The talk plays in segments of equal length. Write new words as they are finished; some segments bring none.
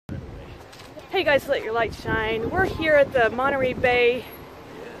Hey guys, let your light shine. We're here at the Monterey Bay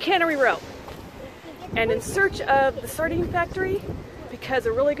Cannery Row and in search of the Sardine Factory because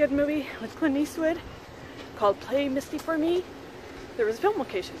a really good movie with Clint Eastwood called Misty For Me. There was a film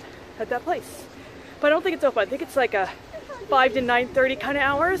location at that place. But I don't think it's open. I think it's like a 5 to 9:30 kind of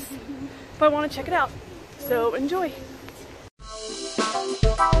hours. But I want to check it out. So enjoy.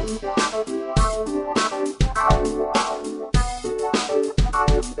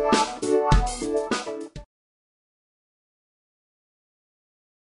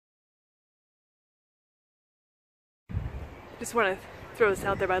 Just want to throw this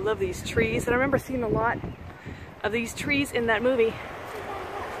out there, but I love these trees, and I remember seeing a lot of these trees in that movie.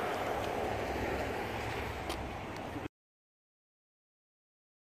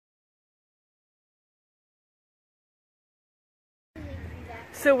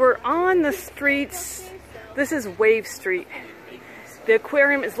 So we're on the streets. This is Wave Street. The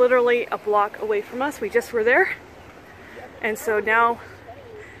aquarium is literally a block away from us. We just were there. And so now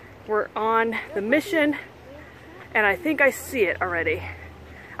we're on the mission, and I think I see it already.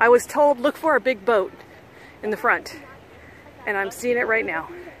 I was told look for a big boat in the front, and I'm seeing it right now.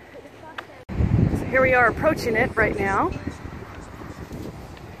 So here we are approaching it right now.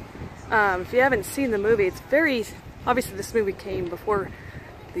 If you haven't seen the movie, it's very, obviously this movie came before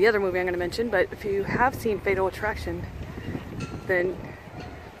the other movie I'm going to mention, but if you have seen Fatal Attraction, then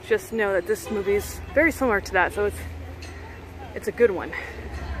just know that this movie is very similar to that, so it's a good one.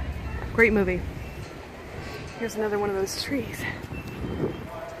 Great movie. Here's another one of those trees.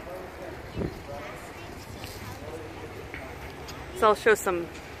 So I'll show some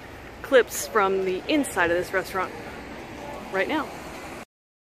clips from the inside of this restaurant right now.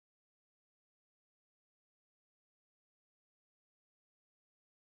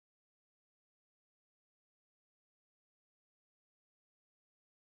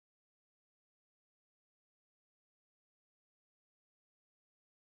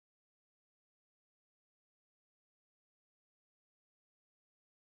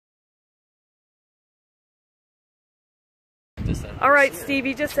 All right, Steve,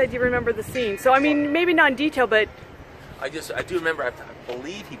 you just said you remember the scene. So, I mean, maybe not in detail, but... I do remember, I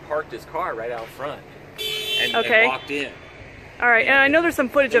believe he parked his car right out front and walked in. All right, and I know there's some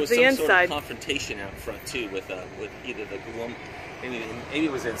footage of the inside. There was some sort of confrontation out front, too, with either the woman... Maybe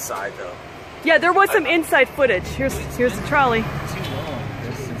it was inside, though. Yeah, there was some inside footage. Here's the trolley. Too long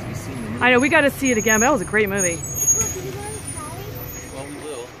since we've seen the movie. I know, we got to see it again, but that was a great movie. Well, we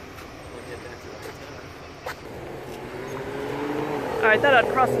will. We'll get back to it. All right, I thought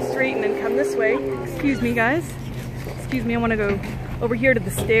I'd cross the street and then come this way. Excuse me, guys. Excuse me, I want to go over here to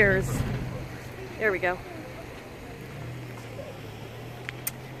the stairs. There we go.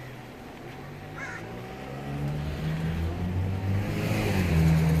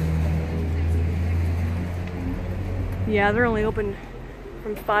 Yeah, they're only open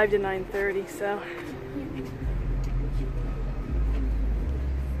from 5 to 9:30, so.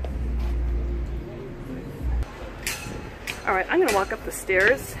 All right, I'm gonna walk up the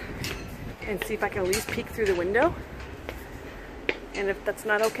stairs and see if I can at least peek through the window. And if that's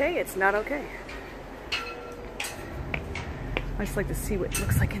not okay, it's not okay. I just like to see what it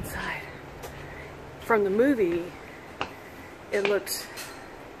looks like inside. From the movie, it looked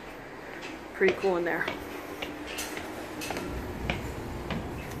pretty cool in there.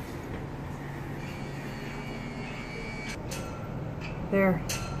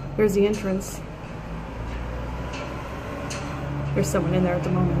 There's the entrance. There's someone in there at the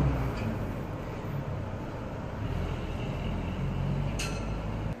moment.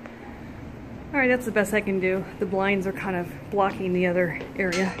 All right, that's the best I can do. The blinds are kind of blocking the other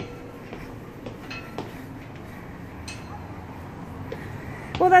area.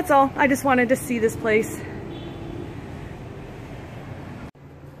 Well, that's all. I just wanted to see this place.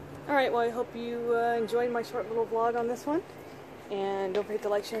 All right, well, I hope you enjoyed my short little vlog on this one. And don't forget to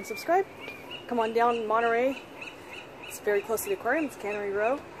like, share, and subscribe. Come on down to Monterey. It's very close to the aquarium. It's Cannery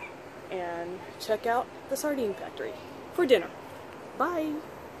Row. And check out the Sardine Factory for dinner. Bye.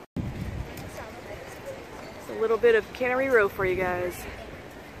 It's a little bit of Cannery Row for you guys.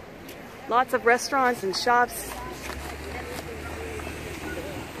 Lots of restaurants and shops.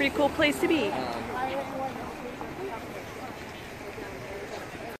 Pretty cool place to be.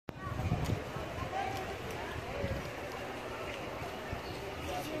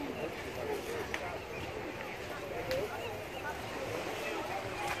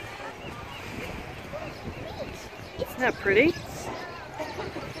 Isn't that pretty?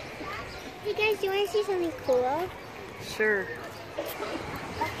 Hey guys, do you want to see something cool? Sure.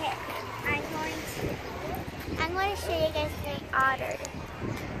 Okay, I'm going to show you guys the otter.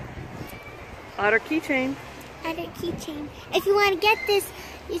 Otter keychain. Otter keychain. If you want to get this,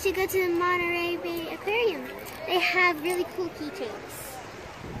 you should go to the Monterey Bay Aquarium. They have really cool keychains.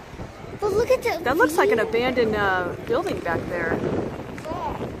 But look at the That looks like an abandoned building back there.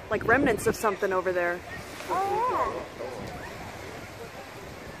 Yeah. Like remnants of something over there. Oh,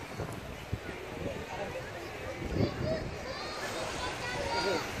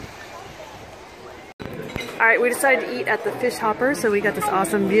 All right, we decided to eat at the Fish Hopper, so we got this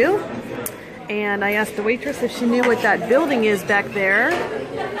awesome view. And I asked the waitress if she knew what that building is back there.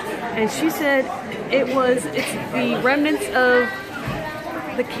 And she said it's the remnants of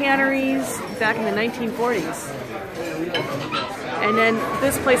the canneries back in the 1940s. And then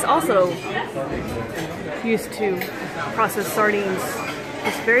this place also used to process sardines,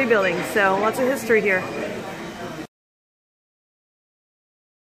 this very building. So lots of history here.